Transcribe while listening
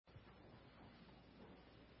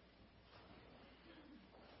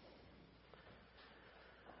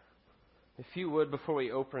If you would, before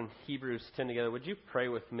we open Hebrews 10 together, would you pray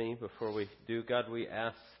with me before we do? God, we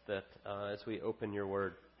ask that as we open your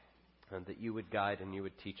word, that you would guide and you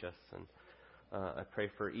would teach us. And I pray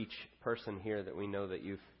for each person here that we know that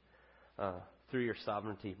you've, through your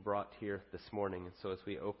sovereignty, brought here this morning. And so as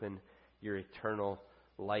we open your eternal,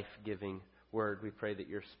 life-giving word, we pray that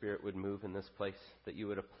your Spirit would move in this place, that you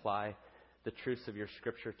would apply the truths of your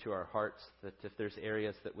Scripture to our hearts, that if there's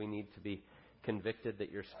areas that we need to be convicted,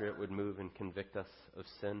 that your Spirit would move and convict us of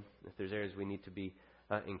sin. If there's areas we need to be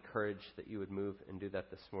encouraged, that you would move and do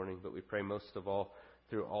that this morning. But we pray most of all,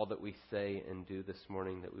 through all that we say and do this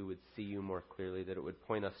morning, that we would see you more clearly, that it would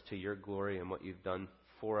point us to your glory and what you've done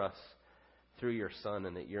for us through your Son,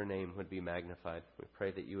 and that your name would be magnified. We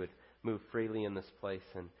pray that you would move freely in this place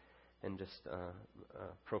and just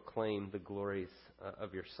proclaim the glories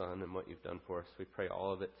of your Son and what you've done for us. We pray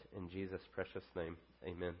all of it in Jesus' precious name.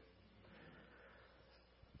 Amen.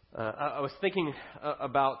 I was thinking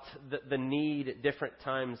about the need at different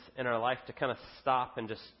times in our life to kind of stop and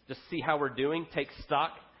just see how we're doing, take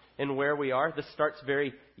stock in where we are. This starts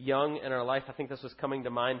very young in our life. I think this was coming to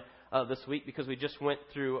mind this week because we just went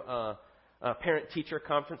through parent-teacher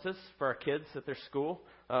conferences for our kids at their school.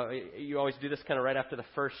 You always do this kind of right after the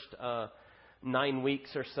first 9 weeks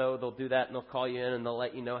or so. They'll do that and they'll call you in and they'll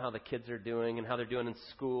let you know how the kids are doing and how they're doing in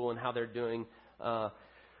school and how they're doing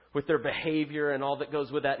with their behavior and all that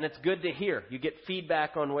goes with that. And it's good to hear. You get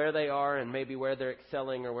feedback on where they are and maybe where they're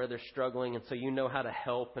excelling or where they're struggling. And so you know how to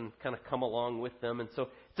help and kind of come along with them. And so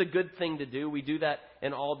it's a good thing to do. We do that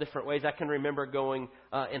in all different ways. I can remember going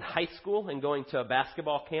in high school and going to a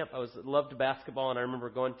basketball camp. I loved basketball, and I remember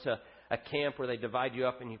going to a camp where they divide you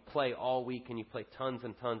up and you play all week and you play tons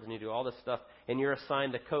and tons and you do all this stuff and you're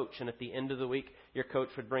assigned a coach, and at the end of the week your coach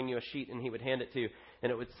would bring you a sheet and he would hand it to you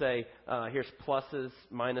and it would say, here's pluses,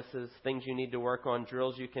 minuses, things you need to work on,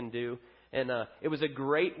 drills you can do. And it was a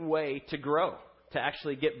great way to grow, to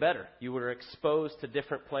actually get better. You were exposed to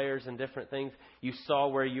different players and different things. You saw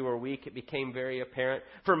where you were weak. It became very apparent.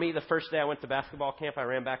 For me, the first day I went to basketball camp, I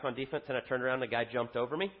ran back on defense and I turned around and a guy jumped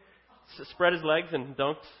over me, spread his legs and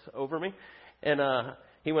dunked over me. And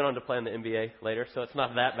he went on to play in the NBA later, so it's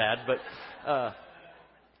not that bad. But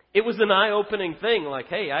it was an eye-opening thing. Like,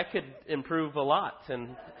 hey, I could improve a lot.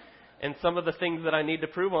 And some of the things that I need to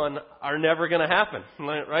prove on are never going to happen,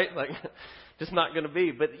 right? Like, just not going to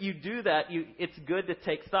be. But you do that. It's good to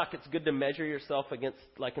take stock. It's good to measure yourself against,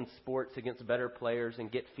 like in sports, against better players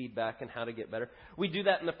and get feedback on how to get better. We do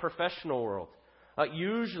that in the professional world.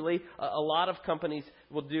 Usually, a lot of companies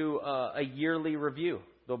will do a yearly review.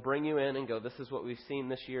 They'll bring you in and go, this is what we've seen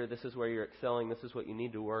this year. This is where you're excelling. This is what you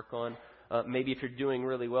need to work on. Maybe if you're doing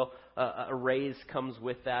really well, a raise comes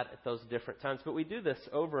with that at those different times. But we do this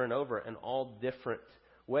over and over in all different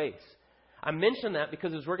ways. I mention that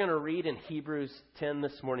because as we're going to read in Hebrews 10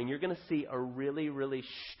 this morning, you're going to see a really, really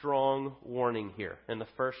strong warning here in the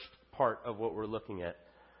first part of what we're looking at.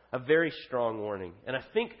 A very strong warning. And I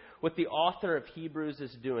think what the author of Hebrews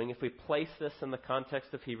is doing, if we place this in the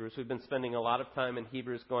context of Hebrews, we've been spending a lot of time in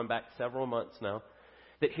Hebrews going back several months now,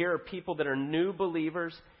 that here are people that are new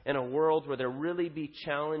believers in a world where they're really be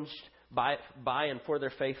challenged by and for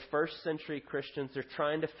their faith. First century Christians, they're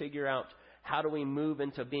trying to figure out how do we move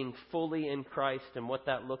into being fully in Christ and what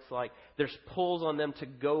that looks like. There's pulls on them to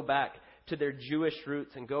go back to their Jewish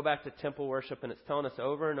roots and go back to temple worship, and it's telling us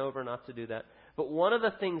over and over not to do that. But one of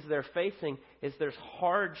the things they're facing is there's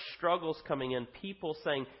hard struggles coming in. People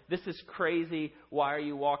saying, this is crazy. Why are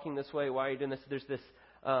you walking this way? Why are you doing this? There's this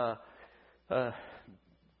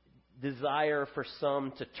desire for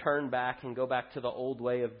some to turn back and go back to the old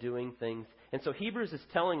way of doing things. And so Hebrews is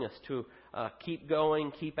telling us to keep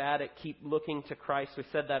going, keep at it, keep looking to Christ. We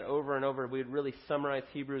said that over and over. We'd really summarize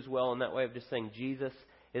Hebrews well in that way of just saying Jesus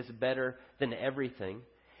is better than everything.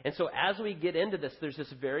 And so as we get into this, there's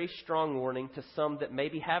this very strong warning to some that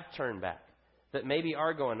maybe have turned back, that maybe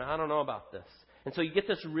are going, I don't know about this. And so you get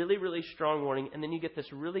this really, really strong warning, and then you get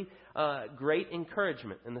this really great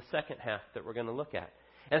encouragement in the second half that we're going to look at.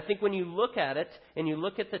 And I think when you look at it and you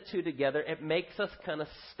look at the two together, it makes us kind of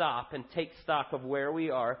stop and take stock of where we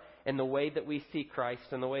are and the way that we see Christ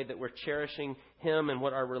and the way that we're cherishing Him and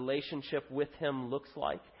what our relationship with Him looks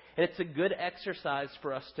like. And it's a good exercise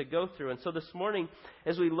for us to go through. And so this morning,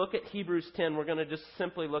 as we look at Hebrews 10, we're going to just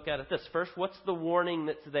simply look at it this. First, what's the warning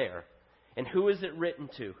that's there? And who is it written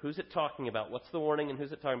to? Who's it talking about? What's the warning and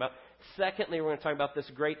who's it talking about? Secondly, we're going to talk about this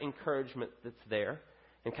great encouragement that's there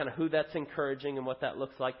and kind of who that's encouraging and what that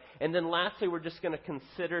looks like. And then lastly, we're just going to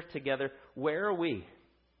consider together, where are we?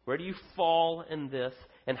 Where do you fall in this?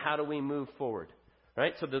 And how do we move forward?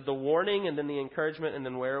 Right? So the warning and then the encouragement, and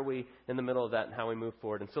then where are we in the middle of that and how we move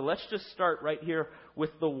forward. And so let's just start right here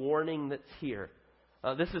with the warning that's here.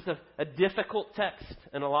 This is a difficult text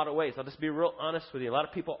in a lot of ways. I'll just be real honest with you. A lot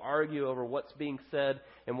of people argue over what's being said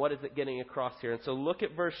and what is it getting across here. And so look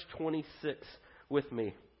at verse 26 with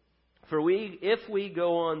me. For if we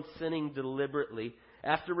go on sinning deliberately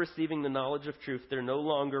after receiving the knowledge of truth, there no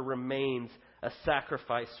longer remains a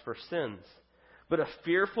sacrifice for sins, but a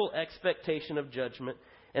fearful expectation of judgment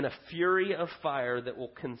and a fury of fire that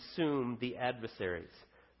will consume the adversaries.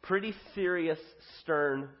 Pretty serious,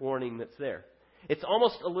 stern warning that's there. It's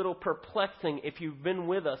almost a little perplexing if you've been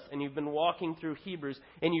with us and you've been walking through Hebrews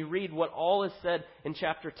and you read what all is said in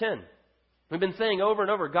chapter 10. We've been saying over and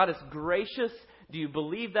over, God is gracious. Do you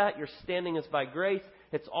believe that? Your standing is by grace.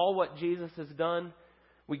 It's all what Jesus has done.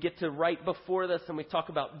 We get to right before this and we talk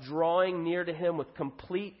about drawing near to Him with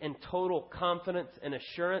complete and total confidence and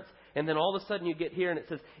assurance. And then all of a sudden you get here and it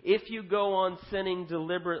says, if you go on sinning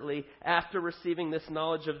deliberately after receiving this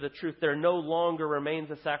knowledge of the truth, there no longer remains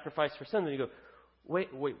a sacrifice for sin. And you go, wait,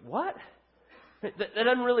 what? That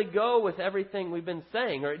doesn't really go with everything we've been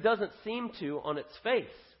saying, or it doesn't seem to on its face.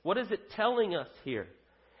 What is it telling us here?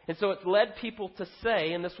 And so it's led people to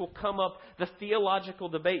say, and this will come up, the theological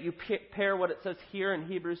debate. You pair what it says here in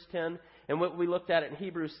Hebrews 10 and what we looked at in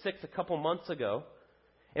Hebrews 6 a couple months ago.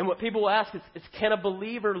 And what people will ask is can a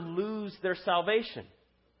believer lose their salvation?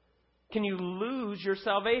 Can you lose your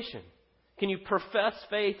salvation? Can you profess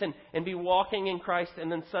faith and be walking in Christ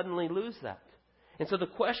and then suddenly lose that? And so the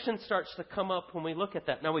question starts to come up when we look at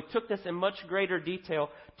that. Now, we took this in much greater detail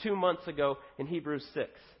 2 months ago in Hebrews 6.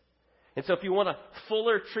 And so if you want a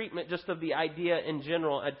fuller treatment just of the idea in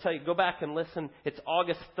general, I'd tell you, go back and listen. It's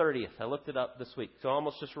August 30th. I looked it up this week. So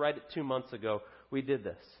almost just right at 2 months ago, we did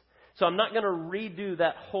this. So I'm not going to redo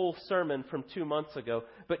that whole sermon from 2 months ago,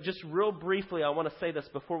 but just real briefly, I want to say this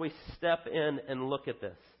before we step in and look at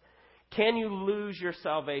this. Can you lose your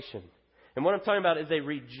salvation? And what I'm talking about is a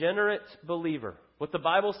regenerate believer. What the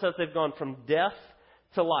Bible says, they've gone from death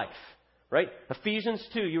to life. Right? Ephesians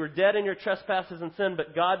 2, you were dead in your trespasses and sin,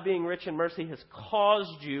 but God being rich in mercy has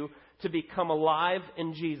caused you to become alive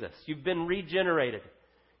in Jesus. You've been regenerated.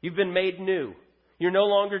 You've been made new. You're no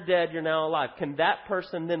longer dead, you're now alive. Can that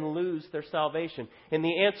person then lose their salvation? And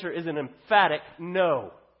the answer is an emphatic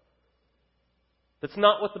no. That's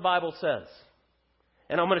not what the Bible says.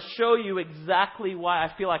 And I'm going to show you exactly why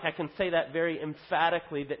I feel like I can say that very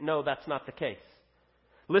emphatically that no, that's not the case.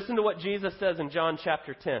 Listen to what Jesus says in John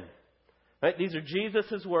chapter 10. Right? These are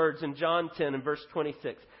Jesus' words in John 10 and verse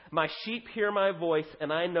 26. My sheep hear my voice,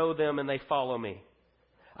 and I know them, and they follow me.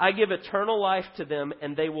 I give eternal life to them,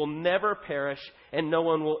 and they will never perish, and no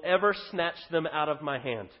one will ever snatch them out of my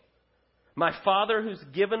hand. My Father who's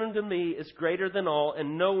given them to me is greater than all,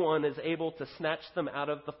 and no one is able to snatch them out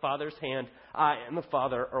of the Father's hand. I and the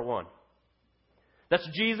Father are one. That's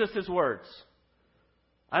Jesus' words.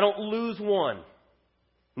 I don't lose one.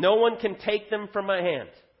 No one can take them from my hand.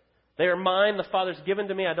 They are mine. The Father's given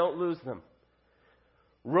to me. I don't lose them.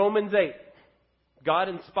 Romans 8. God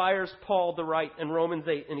inspires Paul to write in Romans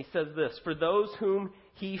 8, and he says this, for those whom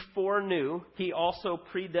He foreknew, He also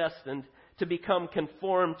predestined to become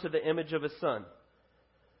conformed to the image of His Son,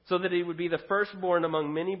 so that He would be the firstborn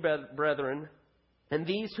among many brethren. And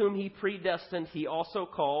these whom He predestined, He also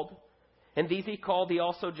called. And these He called, He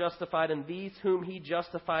also justified. And these whom He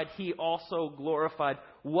justified, He also glorified.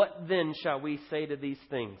 What then shall we say to these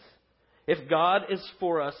things? If God is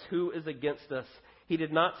for us, who is against us? He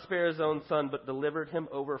did not spare His own Son, but delivered Him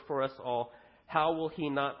over for us all. How will He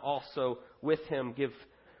not also with Him give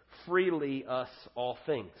freely us all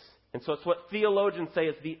things? And so it's what theologians say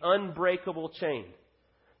is the unbreakable chain.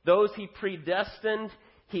 Those He predestined,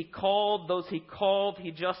 He called. Those He called,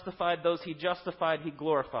 He justified. Those He justified, He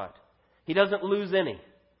glorified. He doesn't lose any.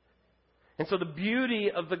 And so the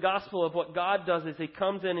beauty of the gospel of what God does is He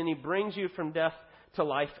comes in and He brings you from death to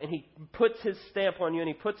life, and He puts His stamp on you, and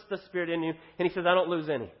He puts the Spirit in you, and He says, I don't lose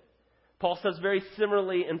any. Paul says very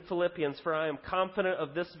similarly in Philippians, for I am confident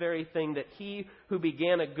of this very thing, that He who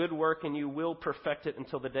began a good work in you will perfect it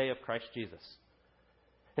until the day of Christ Jesus.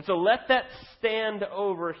 And so let that stand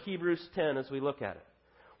over Hebrews 10 as we look at it.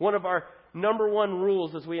 One of our number one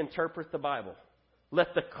rules as we interpret the Bible.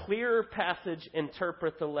 Let the clearer passage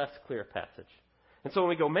interpret the less clear passage. And so when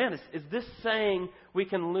we go, man, is this saying we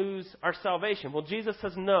can lose our salvation? Well, Jesus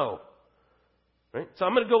says no. Right? So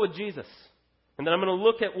I'm going to go with Jesus. And then I'm going to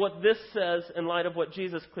look at what this says in light of what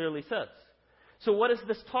Jesus clearly says. So what is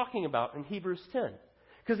this talking about in Hebrews 10?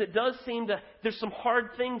 Because it does seem that there's some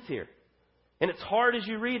hard things here. And it's hard as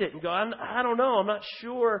you read it and go, I don't know, I'm not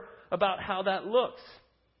sure about how that looks.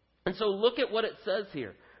 And so look at what it says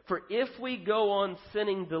here. For if we go on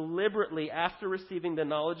sinning deliberately after receiving the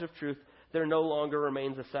knowledge of truth, there no longer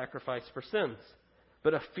remains a sacrifice for sins,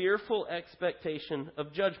 but a fearful expectation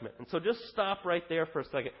of judgment. And so just stop right there for a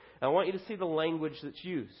second. I want you to see the language that's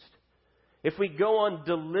used. If we go on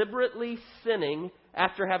deliberately sinning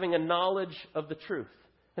after having a knowledge of the truth.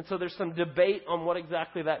 And so there's some debate on what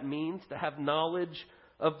exactly that means, to have knowledge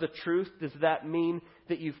of the truth. Does that mean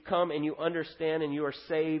that you've come and you understand and you are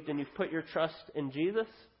saved and you've put your trust in Jesus?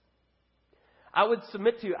 I would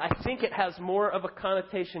submit to you, I think it has more of a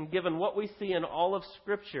connotation, given what we see in all of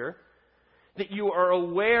Scripture, that you are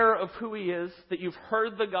aware of who He is, that you've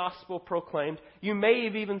heard the gospel proclaimed. You may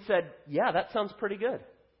have even said, yeah, that sounds pretty good.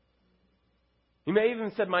 You may have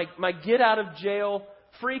even said, my get out of jail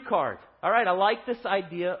free card. All right, I like this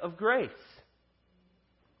idea of grace.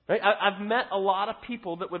 Right? I've met a lot of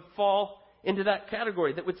people that would fall into that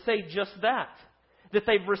category, that would say just that. That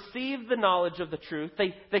they've received the knowledge of the truth.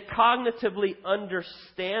 They cognitively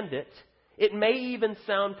understand it. It may even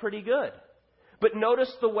sound pretty good. But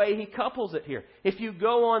notice the way he couples it here. If you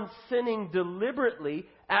go on sinning deliberately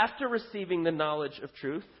after receiving the knowledge of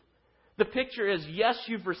truth, the picture is, yes,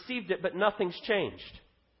 you've received it, but nothing's changed.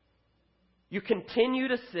 You continue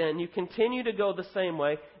to sin. You continue to go the same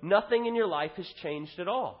way. Nothing in your life has changed at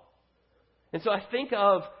all. And so I think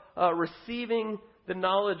of receiving the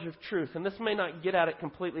knowledge of truth. And this may not get at it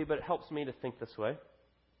completely, but it helps me to think this way.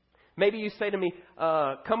 Maybe you say to me,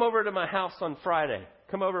 come over to my house on Friday.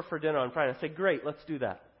 Come over for dinner on Friday. I say, great, let's do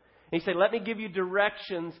that. And you say, let me give you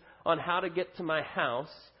directions on how to get to my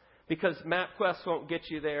house, because MapQuest won't get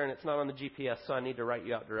you there and it's not on the GPS, so I need to write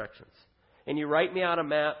you out directions. And you write me out a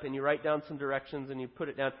map and you write down some directions and you put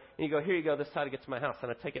it down and you go, here you go, this is how to get to my house.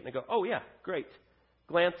 And I take it and I go, oh yeah, great.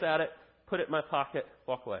 Glance at it, put it in my pocket,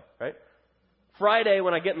 walk away, right? Friday,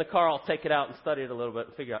 when I get in the car, I'll take it out and study it a little bit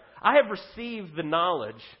and figure out. I have received the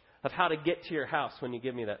knowledge of how to get to your house when you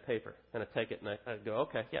give me that paper. And I take it and I go,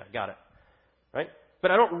 okay, yeah, got it. Right?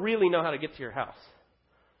 But I don't really know how to get to your house.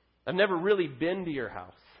 I've never really been to your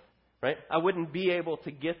house. Right? I wouldn't be able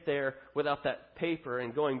to get there without that paper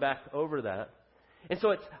and going back over that. And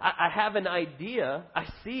so I have an idea. I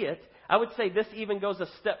see it. I would say this even goes a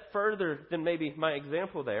step further than maybe my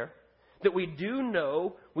example there. That we do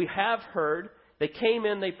know, we have heard, they came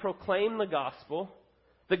in, they proclaimed the gospel.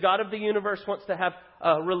 The God of the universe wants to have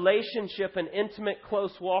a relationship, an intimate,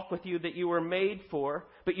 close walk with you that you were made for,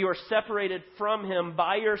 but you are separated from Him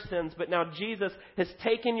by your sins. But now Jesus has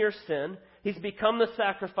taken your sin. He's become the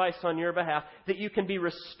sacrifice on your behalf, that you can be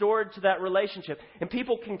restored to that relationship. And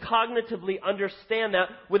people can cognitively understand that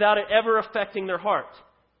without it ever affecting their heart.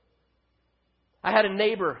 I had a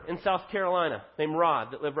neighbor in South Carolina named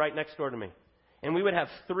Rod that lived right next door to me. And we would have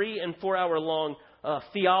 3 and 4 hour long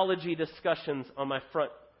theology discussions on my front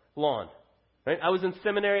lawn. Right? I was in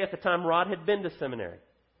seminary at the time. Rod had been to seminary.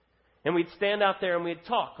 And we'd stand out there and we'd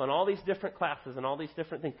talk on all these different classes and all these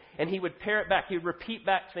different things. And he would parrot back. He would repeat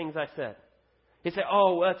back things I said. He'd say,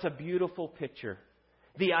 oh, that's a beautiful picture.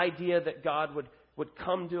 The idea that God would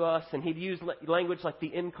come to us. And he'd use language like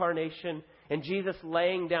the incarnation and Jesus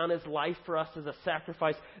laying down His life for us as a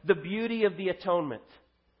sacrifice. The beauty of the atonement.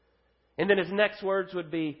 And then his next words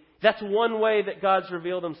would be, that's one way that God's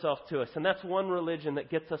revealed Himself to us. And that's one religion that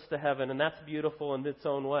gets us to heaven. And that's beautiful in its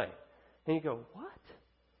own way. And you go, what?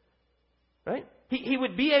 Right? He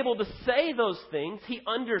would be able to say those things. He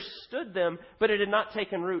understood them, but it had not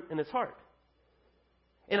taken root in his heart.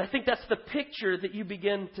 And I think that's the picture that you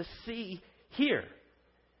begin to see here.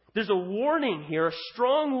 There's a warning here, a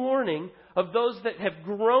strong warning of those that have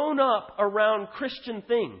grown up around Christian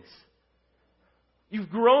things. You've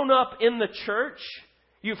grown up in the church.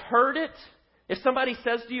 You've heard it. If somebody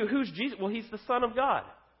says to you, who's Jesus? Well, He's the Son of God.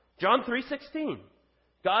 John 3:16.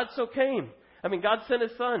 God sent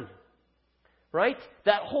His Son. Right?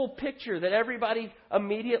 That whole picture that everybody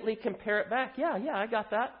immediately can parrot back. Yeah, I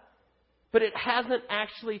got that. But it hasn't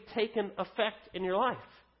actually taken effect in your life.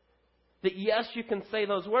 That yes, you can say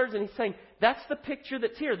those words. And He's saying, that's the picture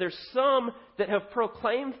that's here. There's some that have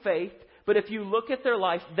proclaimed faith, but if you look at their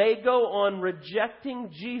life, they go on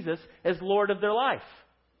rejecting Jesus as Lord of their life.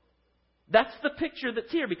 That's the picture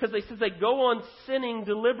that's here, because they says they go on sinning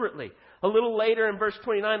deliberately. A little later in verse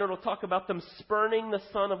 29, it'll talk about them spurning the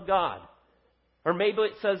Son of God. Or maybe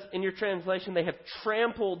it says in your translation, they have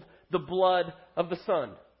trampled the blood of the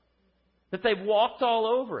Son. That they've walked all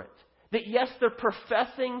over it. That yes, they're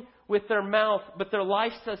professing with their mouth, but their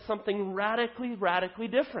life says something radically, radically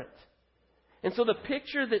different. And so the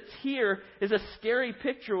picture that's here is a scary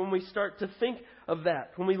picture when we start to think of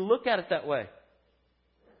that, when we look at it that way.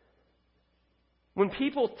 When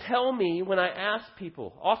people tell me, when I ask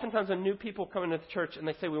people, oftentimes when new people come into the church and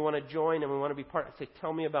they say we want to join and we want to be part, I say,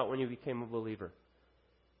 tell me about when you became a believer.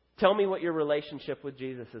 Tell me what your relationship with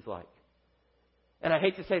Jesus is like. And I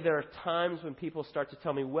hate to say there are times when people start to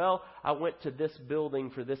tell me, well, I went to this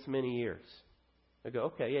building for this many years. I go,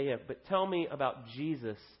 okay, yeah, but tell me about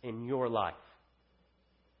Jesus in your life.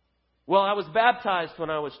 Well, I was baptized when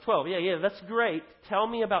I was 12. Yeah, that's great. Tell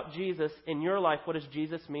me about Jesus in your life. What does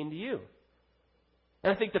Jesus mean to you?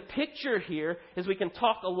 And I think the picture here is we can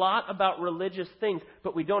talk a lot about religious things,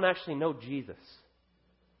 but we don't actually know Jesus.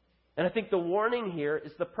 And I think the warning here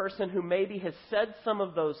is the person who maybe has said some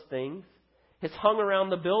of those things, has hung around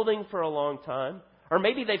the building for a long time, or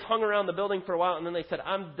maybe they've hung around the building for a while and then they said,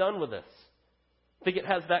 I'm done with this. I think it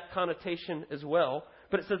has that connotation as well.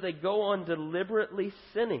 But it says they go on deliberately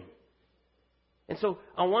sinning. And so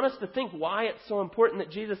I want us to think why it's so important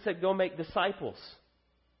that Jesus said, go make disciples.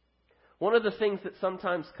 One of the things that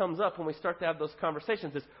sometimes comes up when we start to have those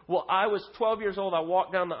conversations is, well, I was 12 years old, I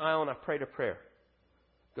walked down the aisle and I prayed a prayer.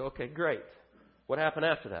 Go, okay, great. What happened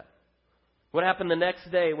after that? What happened the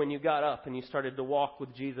next day when you got up and you started to walk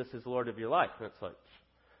with Jesus as Lord of your life? And it's like,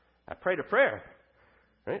 I prayed a prayer.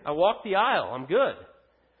 Right? I walked the aisle. I'm good.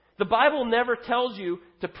 The Bible never tells you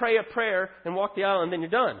to pray a prayer and walk the aisle and then you're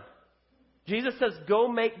done. Jesus says, go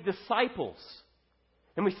make disciples.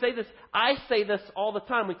 And we say this, I say this all the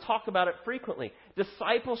time. We talk about it frequently.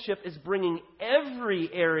 Discipleship is bringing every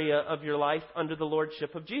area of your life under the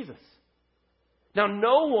lordship of Jesus. Now,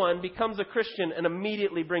 no one becomes a Christian and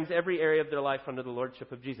immediately brings every area of their life under the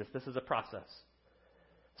lordship of Jesus. This is a process.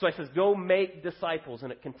 So he says, go make disciples,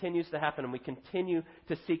 and it continues to happen, and we continue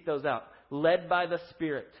to seek those out. Led by the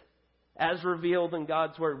Spirit, as revealed in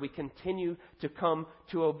God's Word, we continue to come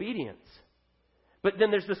to obedience. But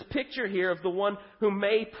then there's this picture here of the one who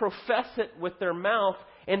may profess it with their mouth,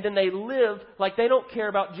 and then they live like they don't care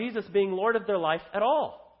about Jesus being Lord of their life at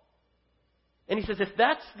all. And he says, if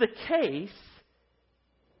that's the case,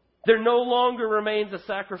 there no longer remains a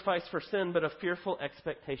sacrifice for sin, but a fearful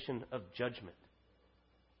expectation of judgment.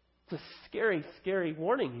 It's a scary, scary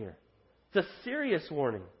warning here. It's a serious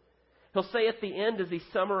warning. He'll say at the end as he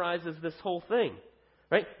summarizes this whole thing,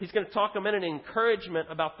 right? He's going to talk a minute in encouragement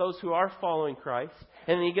about those who are following Christ.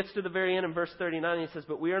 And then he gets to the very end in verse 39 and he says,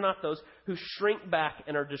 but we are not those who shrink back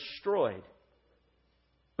and are destroyed,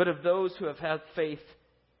 but of those who have had faith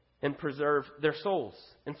and preserve their souls.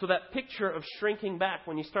 And so that picture of shrinking back,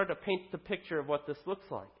 when you start to paint the picture of what this looks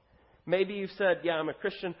like. Maybe you've said, yeah, I'm a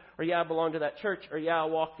Christian, or yeah, I belong to that church, or yeah, I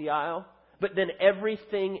walk the aisle. But then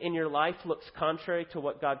everything in your life looks contrary to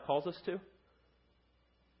what God calls us to.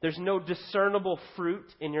 There's no discernible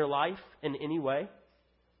fruit in your life in any way.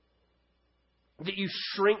 That you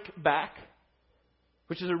shrink back,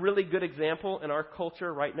 which is a really good example in our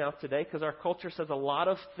culture right now today, because our culture says a lot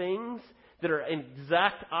of things that are in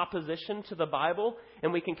exact opposition to the Bible,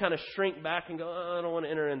 and we can kind of shrink back and go, oh, I don't want to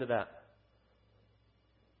enter into that.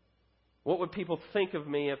 What would people think of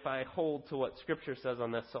me if I hold to what Scripture says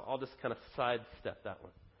on this? So I'll just kind of sidestep that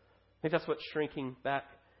one. I think that's what shrinking back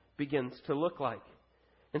begins to look like.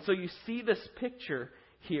 And so you see this picture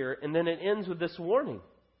here, and then it ends with this warning.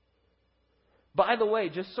 By the way,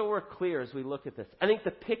 just so we're clear as we look at this, I think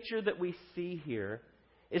the picture that we see here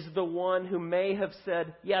is the one who may have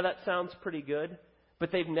said, yeah, that sounds pretty good,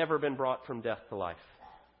 but they've never been brought from death to life.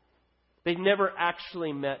 They've never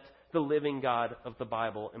actually met the living God of the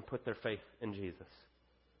Bible and put their faith in Jesus.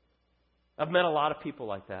 I've met a lot of people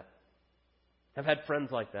like that. I've had friends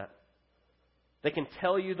like that. They can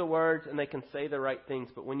tell you the words and they can say the right things,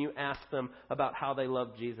 but when you ask them about how they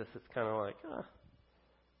love Jesus, it's kind of like,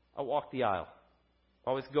 I walk the aisle.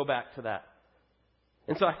 Always go back to that.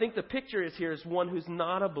 And so I think the picture is here is one who's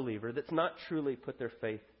not a believer, that's not truly put their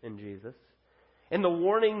faith in Jesus. And the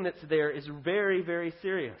warning that's there is very, very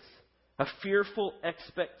serious. A fearful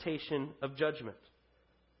expectation of judgment.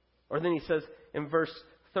 Or then he says in verse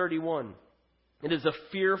 31, it is a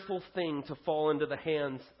fearful thing to fall into the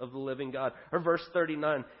hands of the living God. Or verse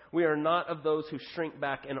 39, we are not of those who shrink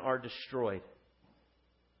back and are destroyed.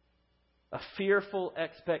 A fearful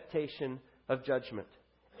expectation of judgment.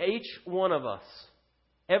 Each one of us,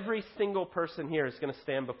 every single person here is going to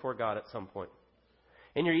stand before God at some point.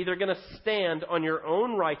 And you're either going to stand on your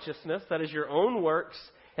own righteousness, that is your own works,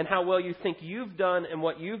 and how well you think you've done and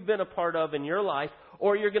what you've been a part of in your life,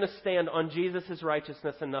 or you're going to stand on Jesus'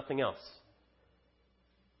 righteousness and nothing else.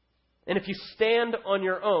 And if you stand on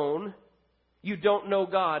your own, you don't know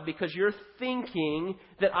God because you're thinking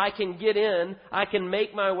that I can get in, I can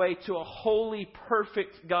make my way to a holy,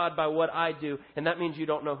 perfect God by what I do, and that means you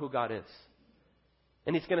don't know who God is.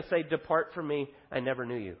 And He's going to say, depart from me, I never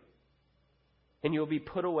knew you. and you'll be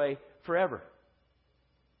put away forever.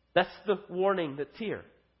 That's the warning that's here.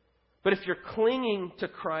 But if you're clinging to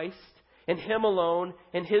Christ and Him alone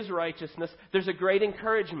and His righteousness, there's a great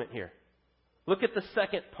encouragement here. Look at the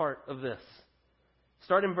second part of this.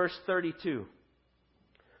 Start in verse 32.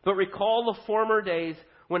 But recall the former days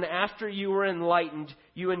when after you were enlightened,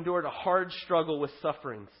 you endured a hard struggle with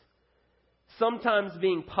sufferings, sometimes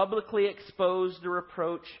being publicly exposed to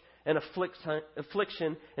reproach and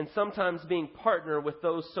affliction, and sometimes being partner with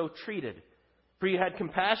those so treated. For you had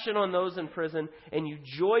compassion on those in prison, and you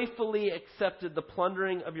joyfully accepted the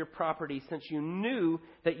plundering of your property, since you knew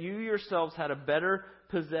that you yourselves had a better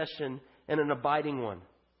possession and an abiding one.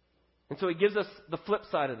 And so he gives us the flip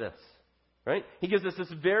side of this, right? He gives us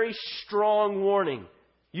this very strong warning.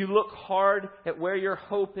 You look hard at where your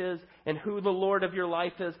hope is and who the Lord of your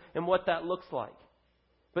life is and what that looks like.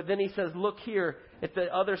 But then he says, look here at the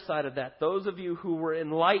other side of that. Those of you who were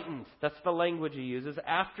enlightened, that's the language he uses.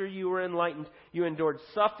 After you were enlightened, you endured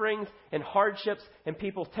sufferings and hardships and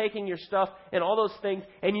people taking your stuff and all those things.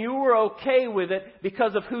 And you were okay with it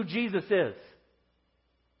because of who Jesus is.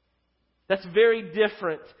 That's very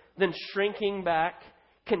different than shrinking back,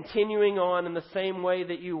 continuing on in the same way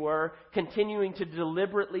that you were, continuing to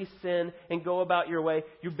deliberately sin and go about your way.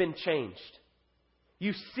 You've been changed.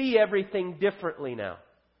 You see everything differently now.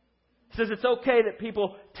 It says it's okay that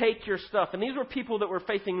people take your stuff. And these were people that were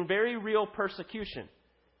facing very real persecution.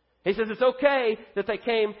 He says it's okay that they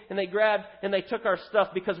came and they grabbed and they took our stuff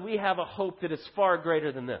because we have a hope that is far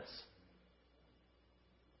greater than this.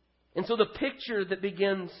 And so the picture that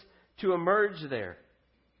begins to emerge there,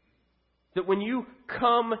 that when you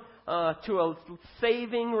come to a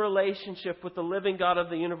saving relationship with the living God of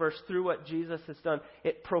the universe through what Jesus has done,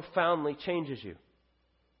 it profoundly changes you.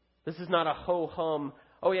 This is not a ho-hum,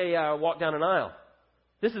 oh yeah, I walked down an aisle.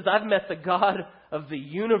 This is, I've met the God of the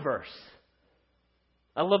universe.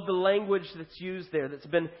 I love the language that's used there, that's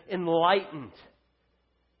been enlightened.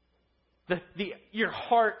 Your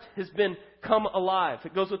heart has been come alive.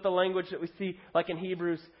 It goes with the language that we see like in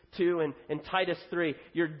Hebrews 2 and Titus 3.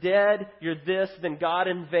 You're dead, you're this, then God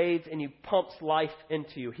invades and He pumps life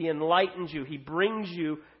into you. He enlightens you. He brings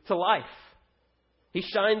you to life. He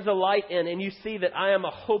shines a light in and you see that I am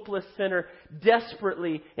a hopeless sinner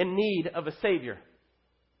desperately in need of a Savior.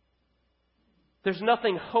 There's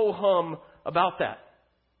nothing ho-hum about that.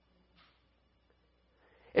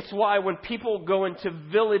 It's why when people go into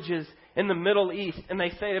villages in the Middle East and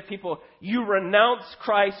they say to people, you renounce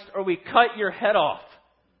Christ or we cut your head off.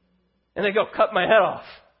 And they go, cut my head off.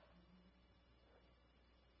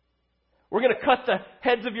 We're going to cut the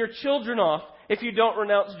heads of your children off if you don't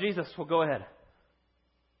renounce Jesus. Well, go ahead.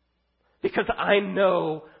 Because I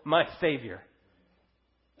know my Savior.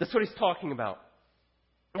 That's what he's talking about.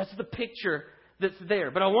 That's the picture that's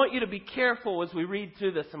there. But I want you to be careful as we read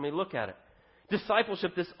through this and we look at it.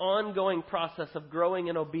 Discipleship, this ongoing process of growing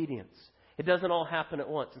in obedience. It doesn't all happen at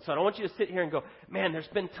once. And so I don't want you to sit here and go, man, there's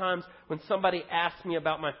been times when somebody asked me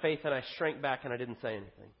about my faith and I shrank back and I didn't say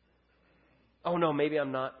anything. Oh no, maybe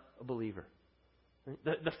I'm not a believer.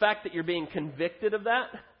 The fact that you're being convicted of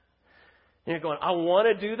that, and you're going, I want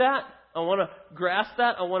to do that. I want to grasp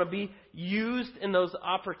that. I want to be used in those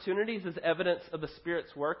opportunities as evidence of the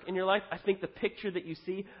Spirit's work in your life. I think the picture that you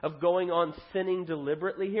see of going on sinning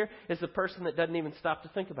deliberately here is the person that doesn't even stop to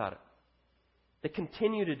think about it. They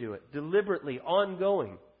continue to do it deliberately,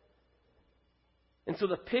 ongoing. And so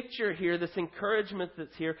the picture here, this encouragement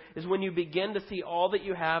that's here, is when you begin to see all that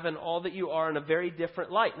you have and all that you are in a very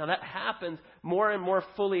different light. Now that happens more and more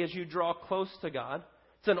fully as you draw close to God.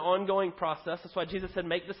 It's an ongoing process. That's why Jesus said,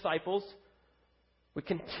 make disciples. We're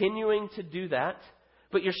continuing to do that.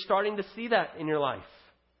 But you're starting to see that in your life.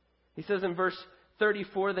 He says in verse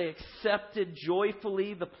 34, they accepted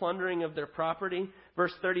joyfully the plundering of their property.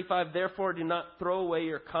 Verse 35, therefore do not throw away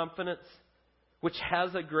your confidence, which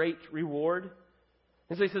has a great reward.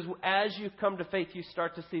 And so he says, as you come to faith, you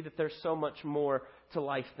start to see that there's so much more to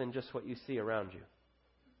life than just what you see around you.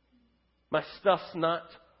 My stuff's not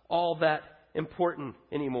all that important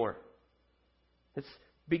anymore. It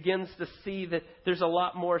begins to see that there's a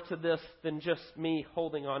lot more to this than just me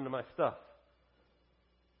holding on to my stuff.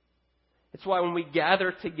 It's why when we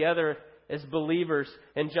gather together as believers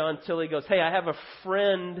and John Tilley goes, hey, I have a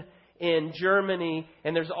friend in Germany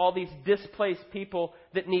and there's all these displaced people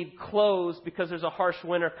that need clothes because there's a harsh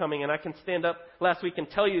winter coming, and I can stand up last week and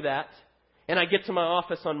tell you that, and I get to my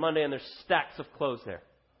office on Monday and there's stacks of clothes there.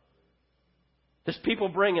 There's people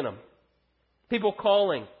bringing them. People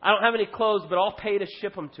calling. I don't have any clothes, but I'll pay to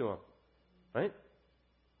ship them to them. Right?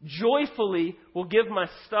 Joyfully will give my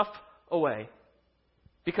stuff away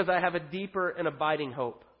because I have a deeper and abiding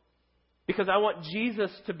hope. Because I want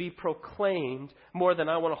Jesus to be proclaimed more than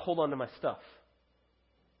I want to hold on to my stuff.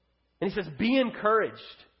 And he says, be encouraged.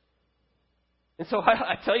 And so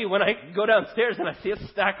I tell you, when I go downstairs and I see a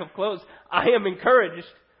stack of clothes, I am encouraged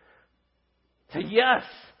to, yes,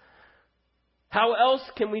 how else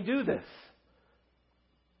can we do this?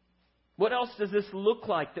 What else does this look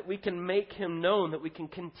like that we can make Him known, that we can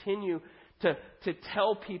continue to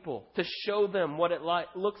tell people, to show them what it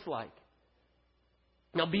looks like?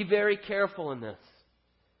 Now be very careful in this.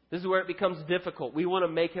 This is where it becomes difficult. We want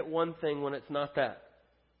to make it one thing when it's not that.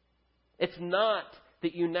 It's not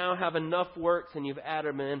that you now have enough works and you've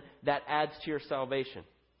added them in that adds to your salvation.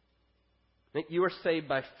 You are saved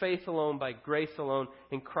by faith alone, by grace alone,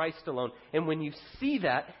 in Christ alone. And when you see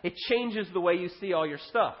that, it changes the way you see all your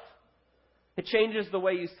stuff. It changes the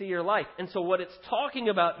way you see your life. And so what it's talking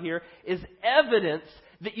about here is evidence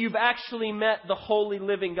that you've actually met the holy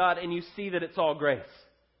living God and you see that it's all grace.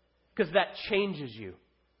 Because that changes you.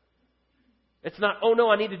 It's not, oh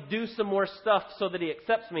no, I need to do some more stuff so that He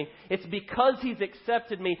accepts me. It's because He's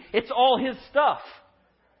accepted me. It's all His stuff.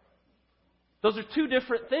 Those are two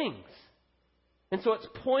different things. And so it's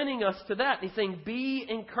pointing us to that. And He's saying, be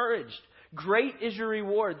encouraged. Great is your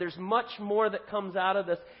reward. There's much more that comes out of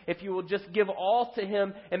this if you will just give all to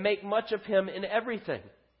Him and make much of Him in everything.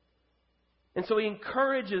 And so He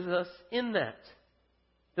encourages us in that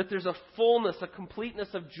there's a fullness, a completeness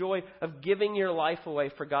of joy of giving your life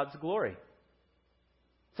away for God's glory.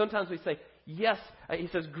 Sometimes we say, yes, He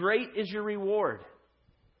says, great is your reward.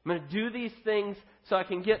 I'm going to do these things so I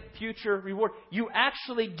can get future reward. You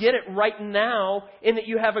actually get it right now in that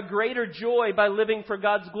you have a greater joy by living for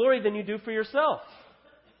God's glory than you do for yourself.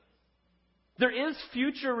 There is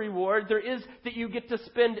future reward. There is that you get to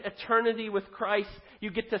spend eternity with Christ. You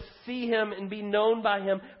get to see Him and be known by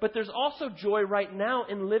Him. But there's also joy right now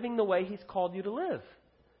in living the way He's called you to live.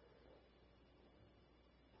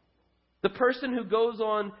 The person who goes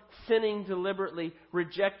on sinning deliberately,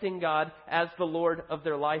 rejecting God as the Lord of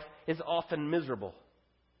their life, is often miserable.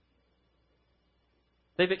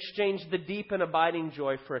 They've exchanged the deep and abiding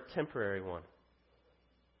joy for a temporary one.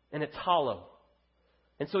 And it's hollow.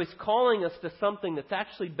 And so He's calling us to something that's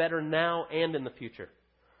actually better now and in the future.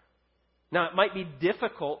 Now, it might be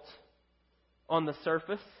difficult on the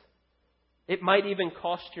surface. It might even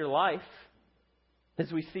cost your life,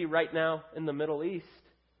 as we see right now in the Middle East.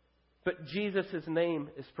 But Jesus' name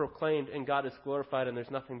is proclaimed and God is glorified, and there's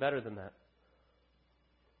nothing better than that.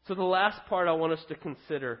 So the last part I want us to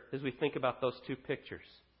consider as we think about those two pictures.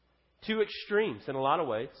 Two extremes in a lot of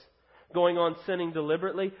ways. Going on sinning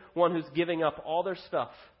deliberately, one who's giving up all their stuff.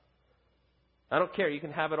 I don't care, you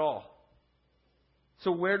can have it all.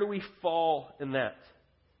 So where do we fall in that?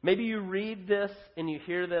 Maybe you read this and you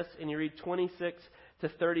hear this and you read 26 to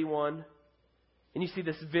 31 and you see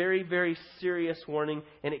this very, very serious warning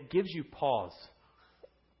and it gives you pause.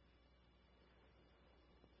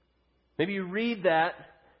 Maybe you read that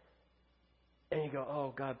and you go,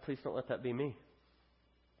 oh God, please don't let that be me.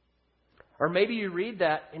 Or maybe you read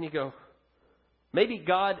that and you go, maybe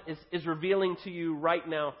God is revealing to you right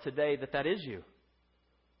now, today, that is you.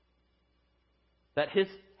 That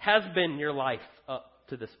has been your life up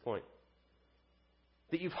to this point.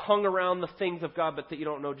 That you've hung around the things of God, but that you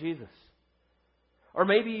don't know Jesus. Or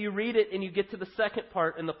maybe you read it and you get to the second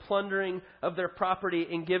part and the plundering of their property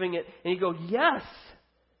and giving it. And you go, yes,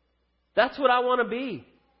 that's what I want to be.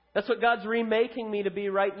 That's what God's remaking me to be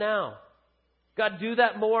right now. God, do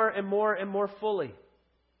that more and more and more fully.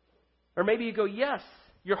 Or maybe you go, yes,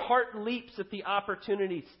 your heart leaps at the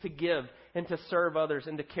opportunities to give and to serve others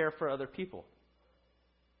and to care for other people.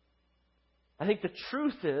 I think the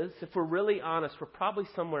truth is, if we're really honest, we're probably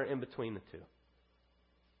somewhere in between the two.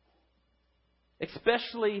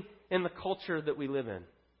 Especially in the culture that we live in.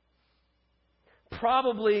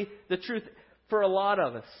 Probably the truth for a lot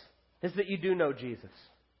of us is that you do know Jesus.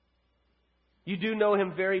 You do know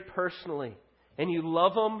Him very personally. And you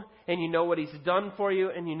love Him, and you know what He's done for you,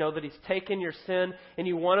 and you know that He's taken your sin, and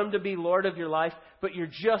you want Him to be Lord of your life, but you're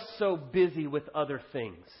just so busy with other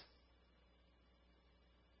things.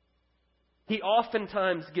 He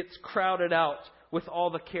oftentimes gets crowded out with all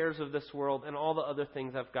the cares of this world and all the other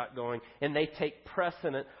things I've got going, and they take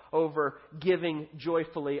precedent over giving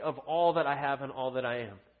joyfully of all that I have and all that I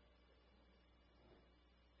am.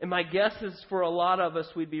 And my guess is for a lot of us,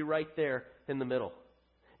 we'd be right there in the middle.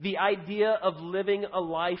 The idea of living a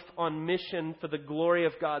life on mission for the glory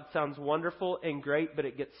of God sounds wonderful and great, but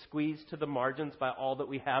it gets squeezed to the margins by all that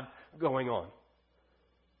we have going on.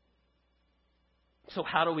 So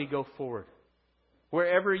how do we go forward?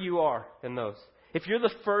 Wherever you are in those. If you're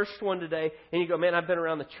the first one today and you go, man, I've been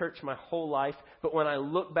around the church my whole life, but when I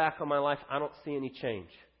look back on my life, I don't see any change.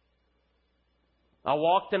 I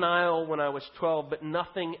walked an aisle when I was 12, but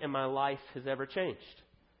nothing in my life has ever changed.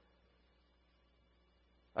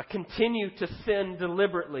 I continue to sin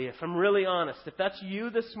deliberately, if I'm really honest. If that's you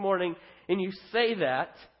this morning and you say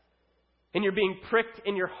that, and you're being pricked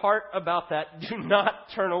in your heart about that, do not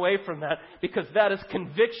turn away from that, because that is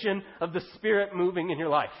conviction of the Spirit moving in your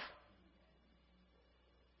life.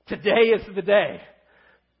 Today is the day.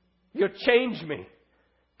 You'll change me.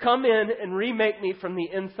 Come in and remake me from the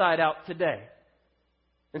inside out today.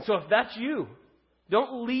 And so if that's you,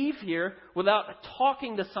 don't leave here without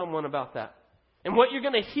talking to someone about that. And what you're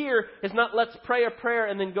going to hear is not let's pray a prayer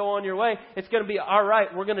and then go on your way. It's going to be, all right,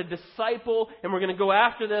 we're going to disciple and we're going to go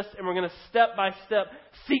after this and we're going to step by step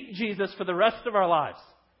seek Jesus for the rest of our lives.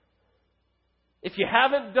 If you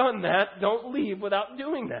haven't done that, don't leave without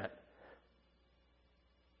doing that.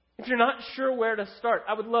 If you're not sure where to start,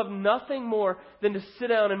 I would love nothing more than to sit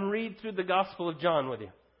down and read through the Gospel of John with you.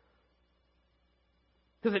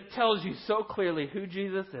 Because it tells you so clearly who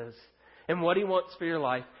Jesus is and what He wants for your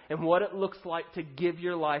life and what it looks like to give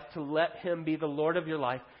your life, to let Him be the Lord of your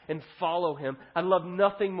life and follow Him. I'd love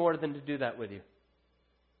nothing more than to do that with you.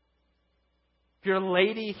 If you're a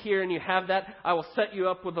lady here and you have that, I will set you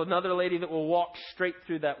up with another lady that will walk straight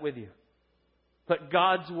through that with you. Let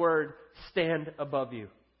God's Word stand above you.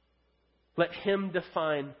 Let Him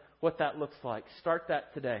define what that looks like. Start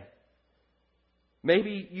that today.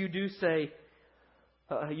 Maybe you do say,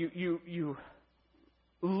 you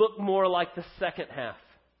look more like the second half.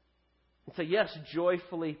 And say, yes,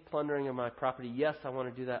 joyfully plundering of my property. Yes, I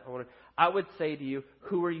want to do that. I would say to you,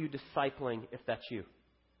 who are you discipling if that's you?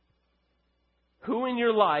 Who in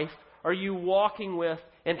your life are you walking with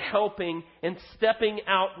and helping and stepping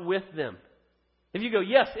out with them? If you go,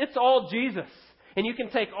 yes, it's all Jesus. And you can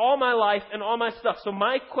take all my life and all my stuff. So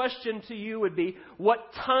my question to you would be, what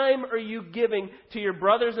time are you giving to your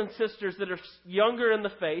brothers and sisters that are younger in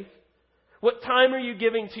the faith? What time are you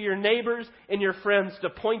giving to your neighbors and your friends to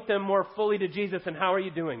point them more fully to Jesus? And how are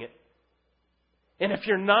you doing it? And if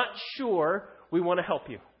you're not sure, we want to help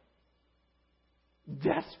you.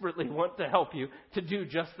 Desperately want to help you to do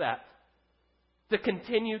just that. To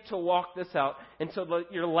continue to walk this out until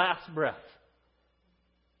your last breath.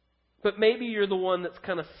 But maybe you're the one that's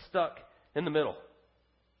kind of stuck in the middle.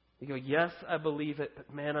 You go, yes, I believe it,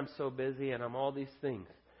 but man, I'm so busy and I'm all these things.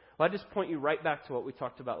 Well, I just point you right back to what we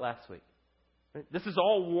talked about last week. Right? This is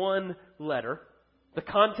all one letter. The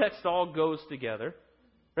context all goes together.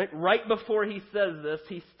 Right before he says this,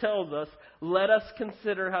 he tells us, let us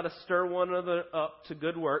consider how to stir one another up to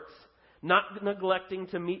good works, not neglecting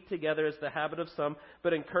to meet together as the habit of some,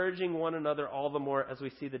 but encouraging one another all the more as we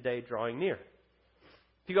see the day drawing near.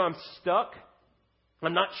 If you go, I'm stuck,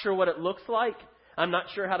 I'm not sure what it looks like, I'm not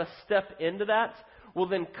sure how to step into that, well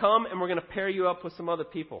then come and we're going to pair you up with some other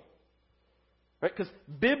people. Right? Because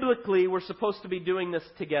biblically we're supposed to be doing this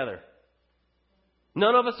together.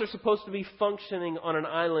 None of us are supposed to be functioning on an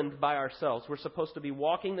island by ourselves. We're supposed to be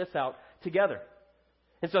walking this out together.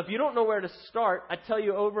 And so if you don't know where to start, I tell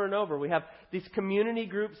you over and over, we have these community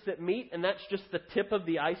groups that meet, and that's just the tip of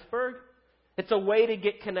the iceberg. It's a way to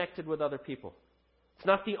get connected with other people. It's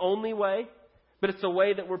not the only way, but it's a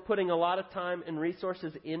way that we're putting a lot of time and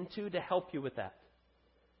resources into to help you with that.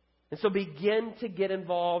 And so begin to get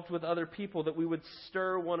involved with other people, that we would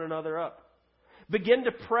stir one another up. Begin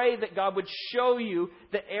to pray that God would show you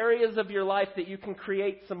the areas of your life that you can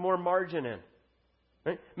create some more margin in.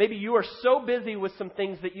 Right? Maybe you are so busy with some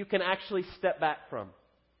things that you can actually step back from.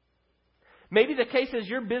 Maybe the case is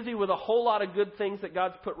you're busy with a whole lot of good things that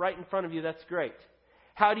God's put right in front of you. That's great.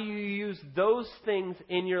 How do you use those things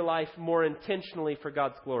in your life more intentionally for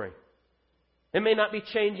God's glory? It may not be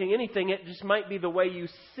changing anything. It just might be the way you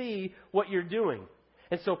see what you're doing.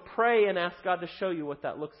 And so pray and ask God to show you what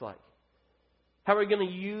that looks like. How are you going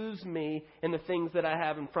to use me in the things that I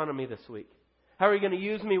have in front of me this week? How are you going to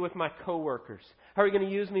use me with my coworkers? How are you going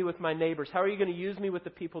to use me with my neighbors? How are you going to use me with the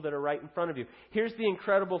people that are right in front of you? Here's the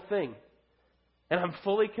incredible thing. And I'm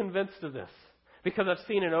fully convinced of this, because I've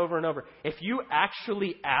seen it over and over. If you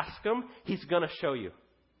actually ask Him, He's going to show you.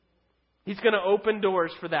 He's going to open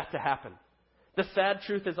doors for that to happen. The sad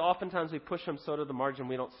truth is oftentimes we push Him so to the margin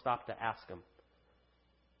we don't stop to ask Him.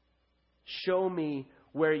 Show me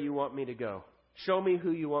where you want me to go. Show me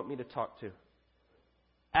who you want me to talk to.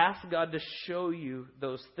 Ask God to show you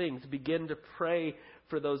those things. Begin to pray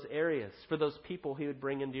for those areas, for those people He would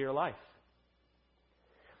bring into your life.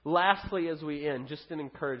 Lastly, as we end, just an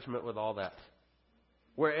encouragement with all that.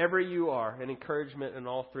 Wherever you are, an encouragement in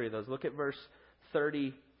all three of those. Look at verse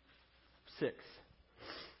 36.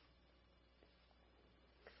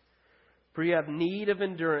 For you have need of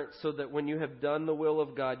endurance, so that when you have done the will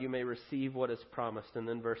of God, you may receive what is promised. And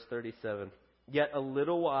then verse 37. Yet a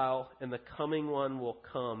little while, and the coming one will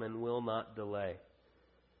come and will not delay.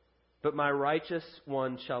 But my righteous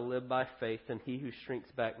one shall live by faith, and he who shrinks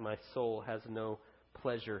back my soul has no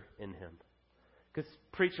pleasure in him. Because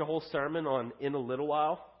preach a whole sermon on in a little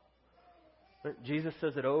while. Jesus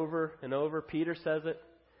says it over and over. Peter says it.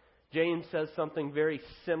 James says something very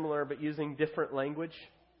similar, but using different language.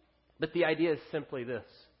 But the idea is simply this.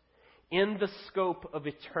 In the scope of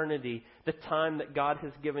eternity, the time that God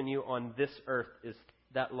has given you on this earth is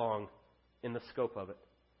that long in the scope of it.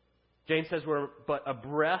 James says we're but a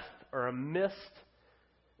breath or a mist.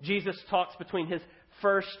 Jesus talks between his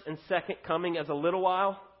first and second coming as a little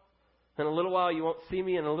while. In a little while you won't see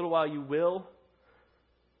me, in a little while you will.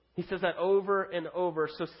 He says that over and over.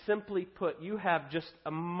 So simply put, you have just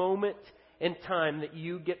a moment in time that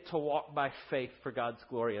you get to walk by faith for God's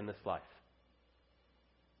glory in this life.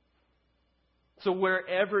 So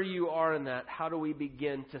wherever you are in that, how do we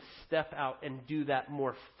begin to step out and do that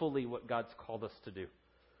more fully, what God's called us to do?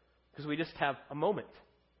 Because we just have a moment.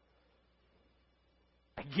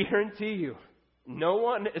 I guarantee you, no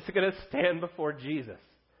one is going to stand before Jesus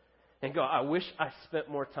and go, I wish I spent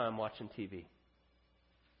more time watching TV.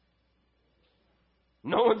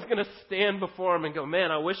 No one's going to stand before him and go, man,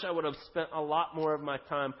 I wish I would have spent a lot more of my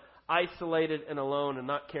time isolated and alone and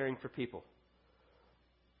not caring for people.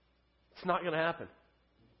 It's not going to happen.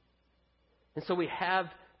 And so we have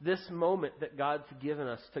this moment that God's given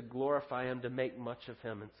us to glorify him, to make much of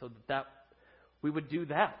him. And so that we would do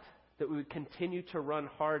that we would continue to run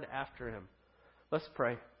hard after him. Let's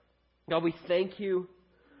pray. God, we thank you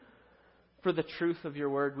for the truth of your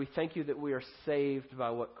word. We thank you that we are saved by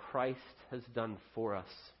what Christ has done for us.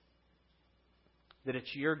 That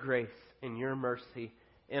it's your grace and your mercy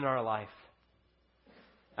in our life.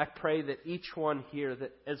 I pray that each one here,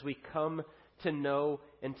 that as we come to know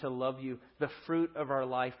and to love you, the fruit of our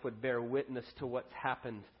life would bear witness to what's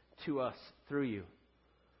happened to us through you.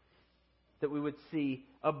 That we would see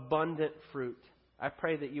abundant fruit. I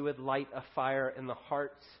pray that you would light a fire in the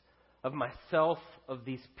hearts of myself, of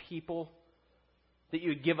these people. That you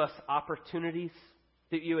would give us opportunities.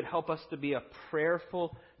 That you would help us to be a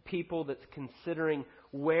prayerful people that's considering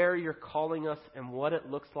where you're calling us and what it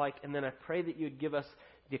looks like. And then I pray that you would give us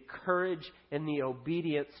the courage and the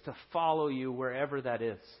obedience to follow you wherever that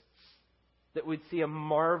is. That we'd see a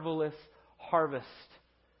marvelous harvest.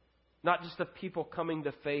 Not just of people coming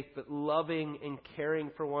to faith, but loving and caring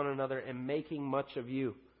for one another and making much of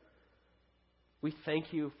you. We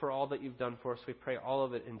thank you for all that you've done for us. We pray all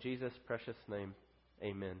of it in Jesus' precious name.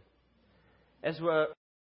 Amen. As